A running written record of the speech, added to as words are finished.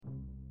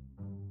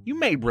You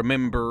may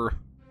remember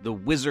the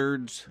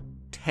Wizard's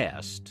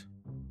Test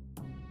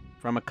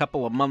from a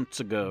couple of months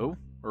ago,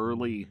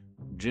 early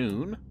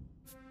June.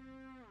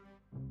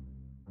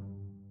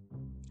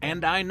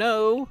 And I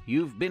know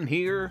you've been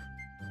here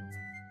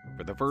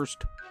for the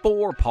first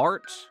 4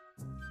 parts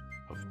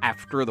of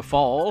After the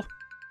Fall.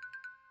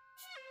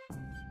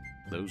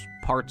 Those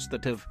parts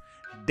that have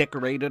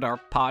decorated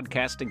our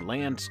podcasting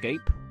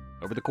landscape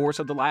over the course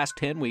of the last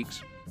 10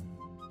 weeks.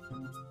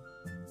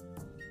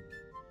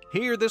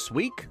 Here this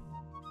week,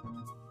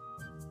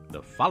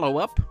 the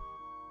follow-up,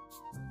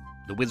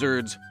 The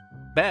Wizard's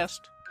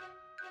Best,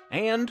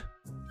 and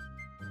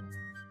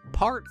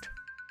Part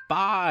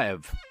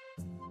 5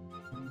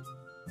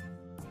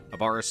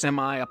 of our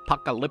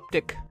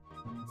semi-apocalyptic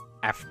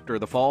After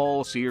the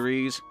Fall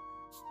series.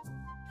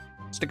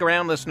 Stick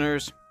around,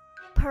 listeners.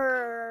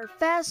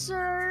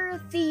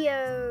 Professor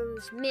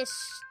Theo's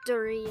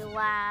Mystery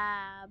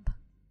Lab.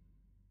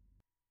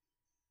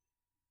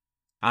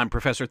 I'm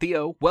Professor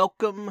Theo.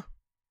 Welcome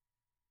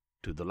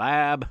to the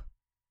lab.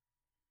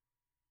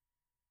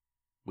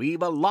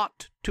 We've a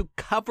lot to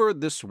cover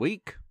this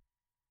week,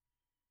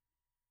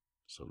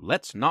 so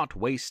let's not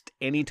waste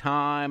any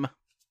time.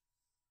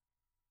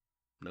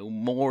 No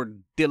more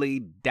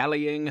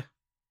dilly-dallying,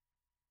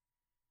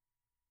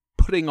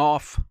 putting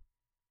off,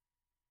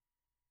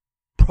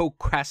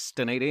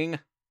 procrastinating.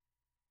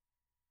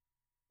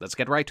 Let's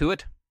get right to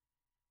it.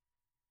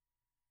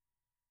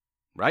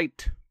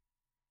 Right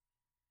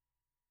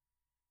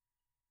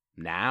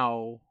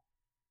now.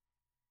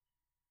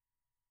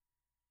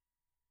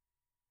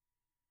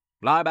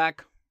 Lie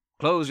back,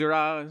 close your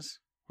eyes,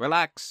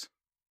 relax,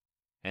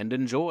 and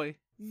enjoy.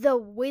 The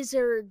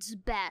Wizard's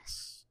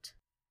Best.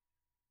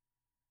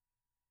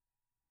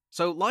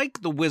 So,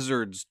 like the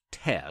Wizard's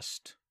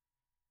Test,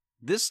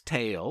 this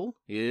tale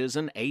is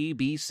an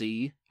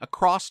ABC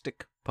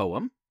acrostic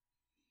poem.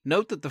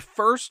 Note that the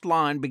first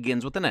line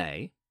begins with an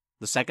A,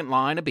 the second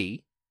line a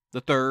B,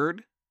 the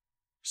third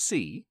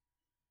C,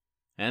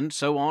 and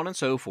so on and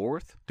so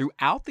forth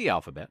throughout the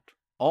alphabet,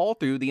 all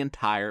through the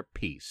entire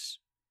piece.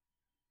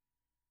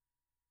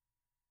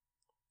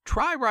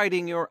 Try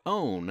writing your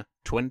own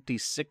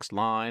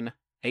 26-line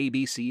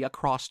ABC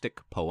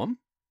acrostic poem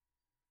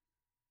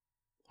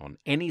on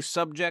any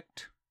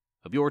subject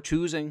of your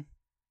choosing.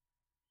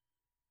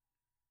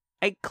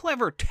 A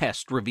clever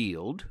test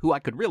revealed who I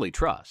could really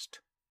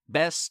trust.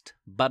 Best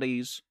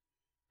buddies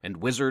and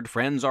wizard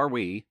friends are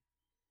we.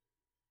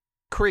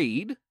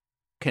 Creed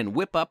can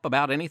whip up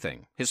about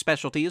anything. His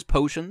specialty is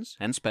potions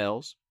and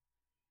spells.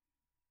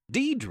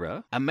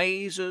 Deidre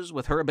amazes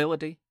with her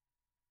ability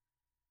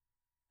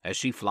as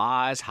she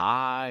flies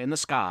high in the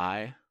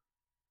sky,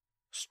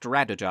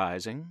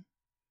 strategizing.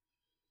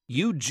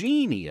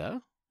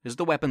 Eugenia is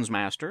the weapons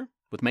master,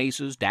 with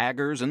maces,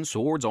 daggers, and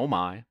swords, oh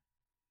my.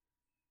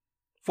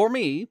 For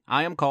me,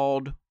 I am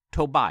called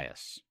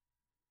Tobias,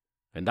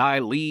 and I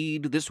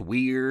lead this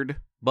weird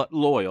but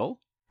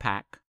loyal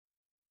pack.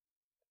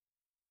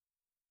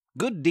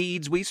 Good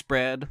deeds we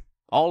spread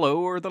all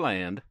o'er the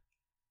land.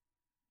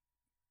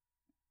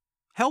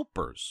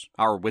 Helpers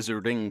our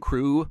wizarding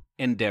crew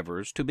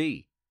endeavors to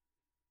be.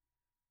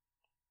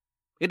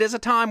 It is a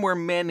time where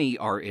many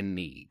are in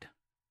need.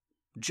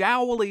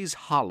 Jowly's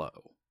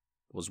Hollow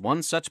was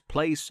one such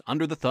place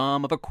under the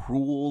thumb of a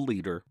cruel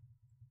leader.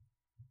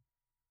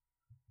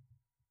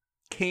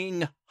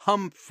 King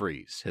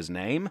Humphrey's his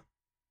name,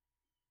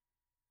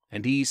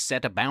 and he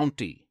set a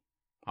bounty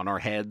on our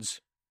heads.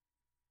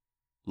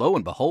 Lo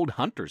and behold,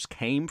 hunters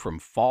came from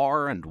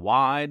far and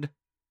wide.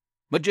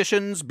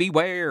 Magicians,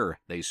 beware,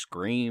 they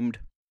screamed.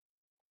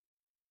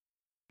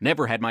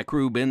 Never had my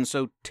crew been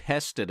so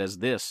tested as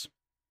this.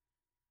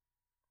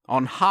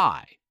 On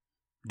high,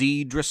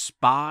 Deidre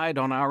spied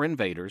on our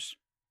invaders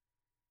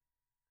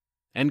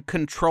and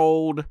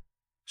controlled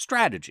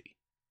strategy,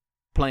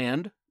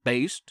 planned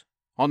based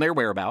on their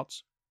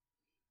whereabouts.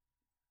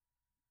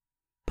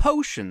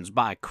 Potions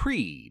by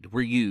Creed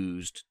were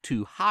used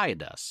to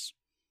hide us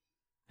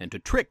and to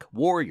trick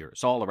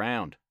warriors all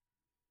around.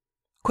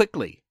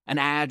 Quickly, an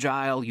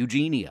agile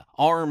Eugenia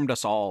armed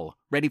us all,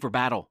 ready for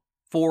battle,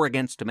 4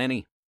 against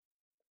many.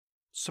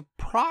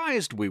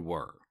 Surprised we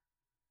were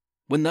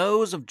when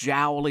those of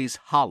Jowly's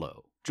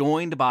Hollow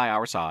joined by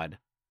our side.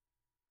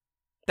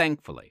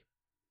 Thankfully,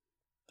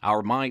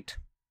 our might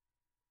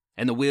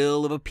and the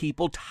will of a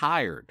people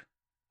tired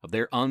of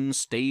their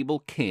unstable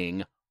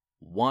king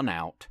won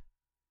out.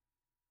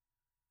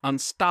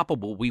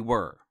 Unstoppable we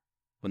were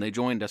when they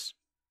joined us.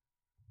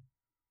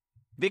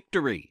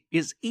 Victory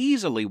is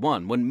easily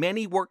won when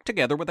many work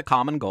together with a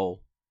common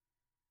goal.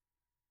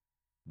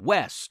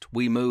 West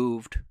we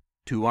moved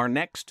to our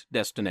next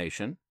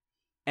destination,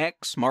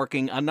 X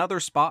marking another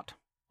spot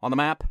on the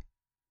map.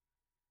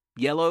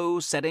 Yellow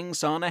setting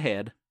sun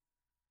ahead.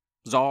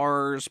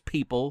 Czar's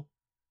people,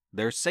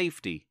 their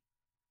safety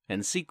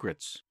and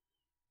secrets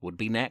would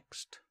be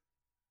next.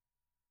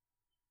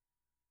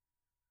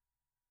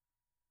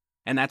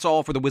 And that's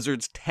all for the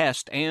Wizard's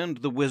Test and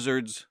the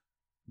Wizard's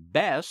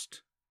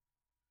Best.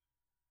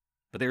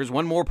 But there's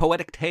one more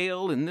poetic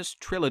tale in this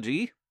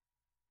trilogy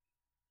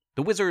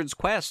The Wizard's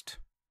Quest,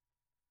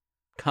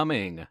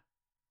 coming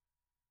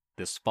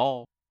this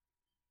fall.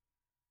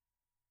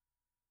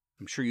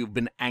 I'm sure you've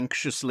been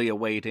anxiously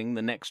awaiting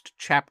the next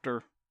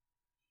chapter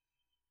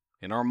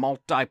in our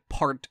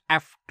multi-part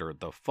After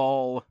the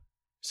Fall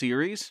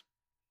series.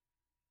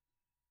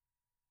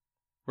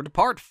 We're to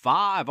part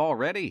 5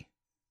 already,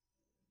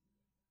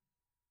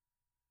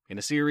 in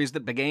a series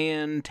that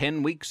began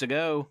 10 weeks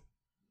ago.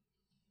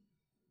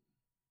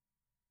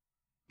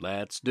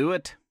 Let's do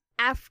it.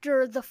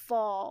 After the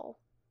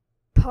Fall,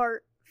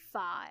 Part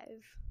 5.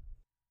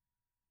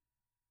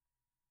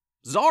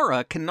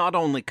 Zara can not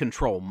only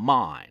control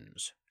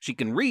minds, she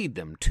can read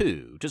them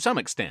too, to some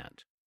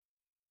extent.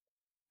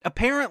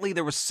 Apparently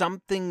there was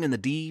something in the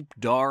deep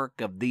dark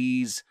of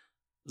these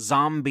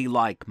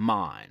zombie-like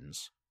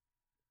minds,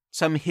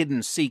 some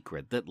hidden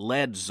secret that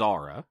led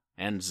Zara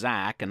and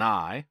Zack and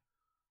I,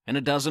 and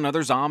a dozen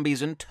other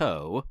zombies in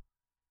tow,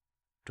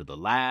 to the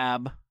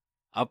lab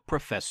of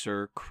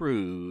Professor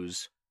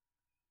Cruz.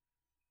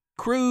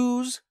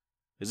 Cruz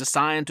is a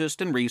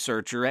scientist and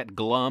researcher at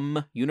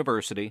Glum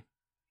University,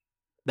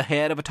 the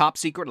head of a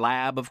top-secret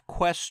lab of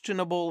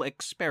questionable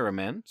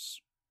experiments.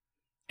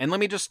 And let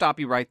me just stop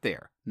you right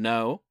there.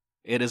 No,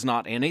 it is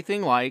not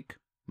anything like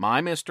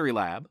my mystery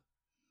lab,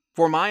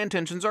 for my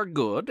intentions are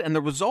good, and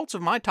the results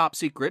of my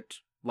top-secret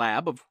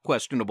lab of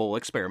questionable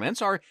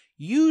experiments are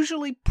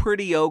usually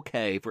pretty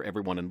okay for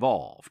everyone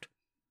involved.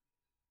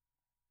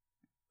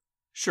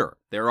 Sure,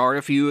 there are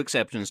a few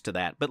exceptions to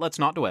that, but let's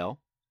not dwell.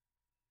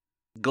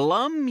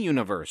 Glum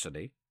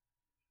University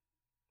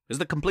is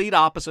the complete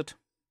opposite.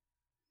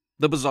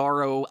 The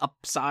bizarro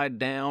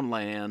upside-down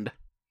land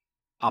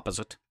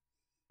opposite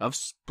of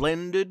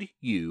Splendid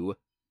U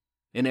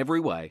in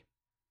every way.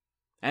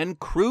 And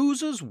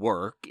Cruz's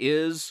work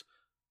is,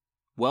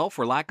 well,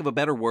 for lack of a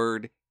better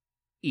word,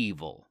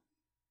 evil.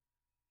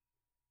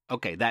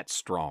 Okay, that's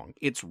strong.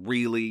 It's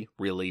really,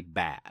 really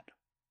bad.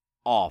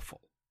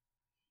 Awful.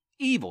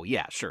 Evil,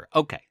 yeah, sure.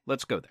 Okay,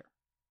 let's go there.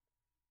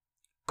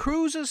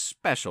 Cruz's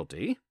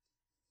specialty,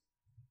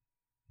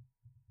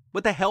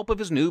 with the help of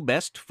his new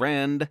best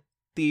friend,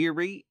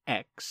 Theory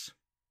X,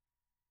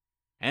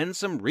 and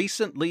some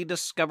recently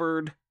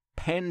discovered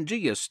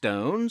Pangea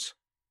stones,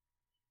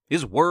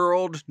 is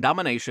world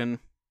domination.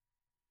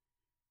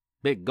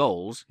 Big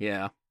goals,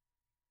 yeah,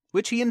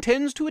 which he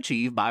intends to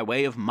achieve by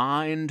way of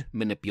mind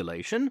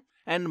manipulation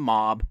and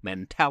mob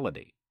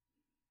mentality.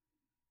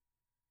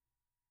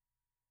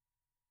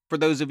 For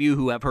those of you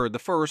who have heard the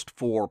first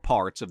 4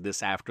 parts of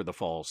this After the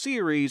Fall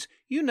series,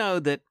 you know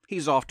that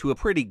he's off to a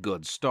pretty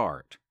good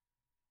start.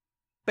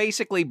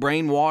 Basically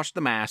brainwash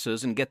the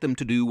masses and get them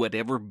to do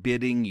whatever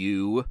bidding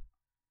you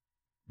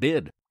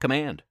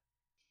command.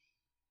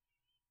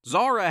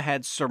 Zara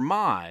had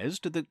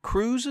surmised that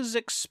Cruz's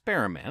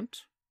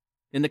experiment,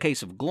 in the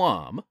case of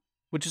Glum,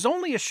 which is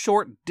only a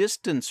short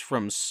distance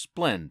from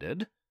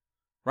Splendid,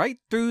 right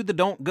through the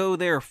Don't Go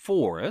There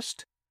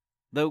forest,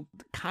 though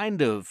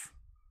kind of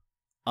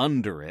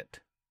under it,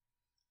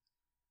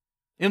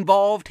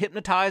 involved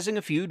hypnotizing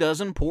a few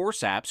dozen poor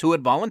saps who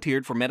had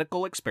volunteered for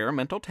medical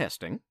experimental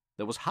testing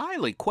that was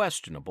highly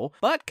questionable,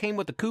 but came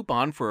with a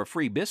coupon for a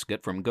free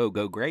biscuit from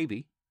Go-Go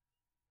Gravy.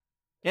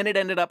 And it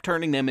ended up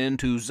turning them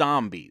into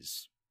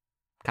zombies.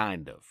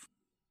 Kind of.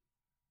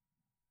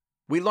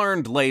 We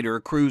learned later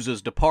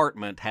Cruz's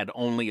department had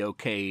only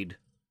okayed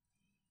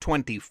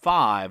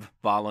 25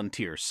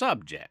 volunteer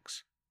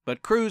subjects,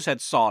 but Cruz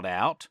had sought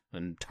out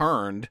and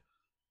turned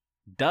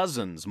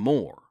dozens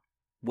more,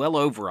 well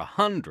over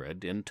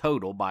 100 in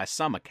total by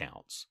some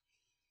accounts.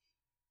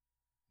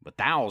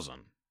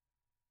 1,000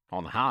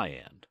 on the high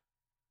end.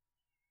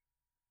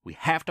 We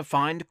have to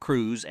find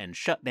Cruz and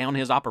shut down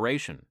his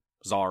operation,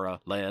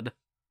 Zara led.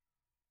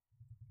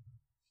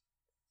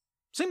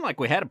 Seemed like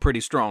we had a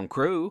pretty strong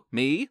crew.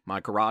 Me,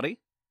 my karate,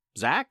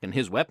 Zack and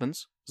his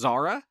weapons,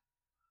 Zara,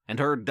 and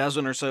her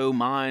dozen or so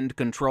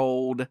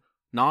mind-controlled,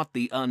 not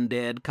the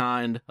undead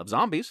kind of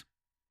zombies.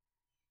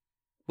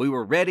 We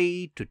were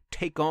ready to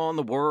take on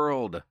the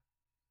world.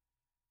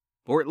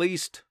 Or at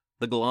least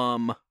the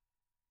glum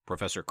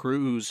Professor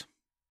Cruz.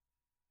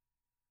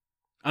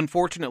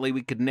 Unfortunately,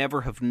 we could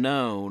never have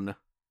known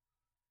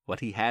what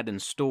he had in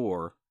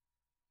store.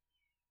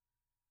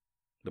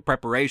 The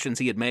preparations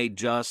he had made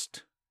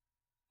just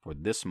for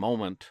this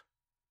moment.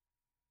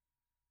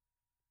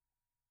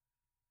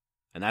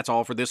 And that's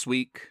all for this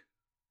week,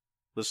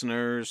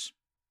 listeners.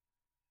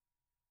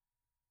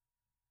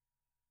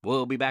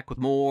 We'll be back with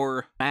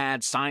more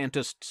mad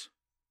scientists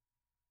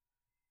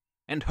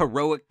and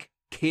heroic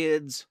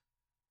kids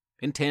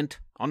intent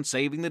on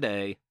saving the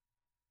day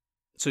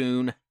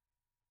soon.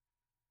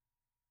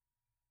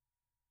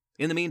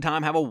 In the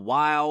meantime, have a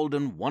wild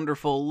and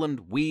wonderful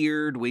and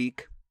weird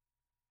week.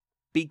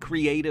 Be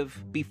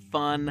creative, be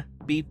fun,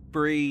 be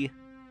free.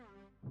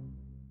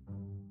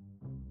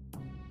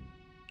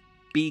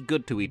 Be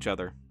good to each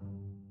other.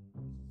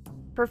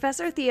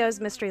 Professor Theo's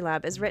Mystery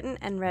Lab is written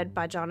and read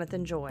by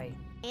Jonathan Joy.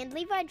 And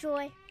Levi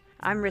Joy.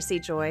 I'm Rissy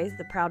Joy,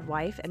 the proud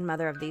wife and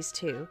mother of these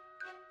two.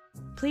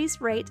 Please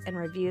rate and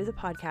review the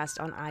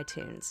podcast on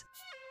iTunes.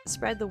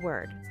 Spread the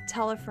word.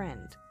 Tell a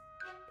friend.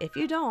 If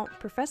you don't,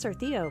 Professor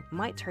Theo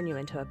might turn you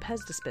into a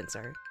Pez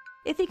dispenser.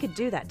 If he could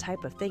do that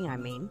type of thing, I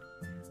mean.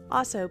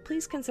 Also,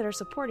 please consider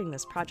supporting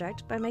this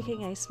project by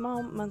making a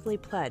small monthly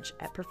pledge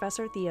at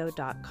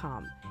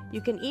ProfessorTheo.com.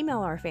 You can email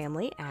our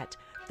family at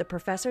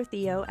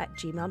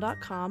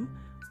theprofessortheo@gmail.com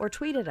or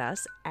tweet at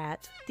us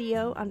at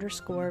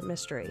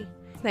Theo_mystery.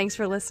 Thanks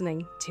for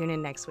listening. Tune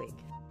in next week.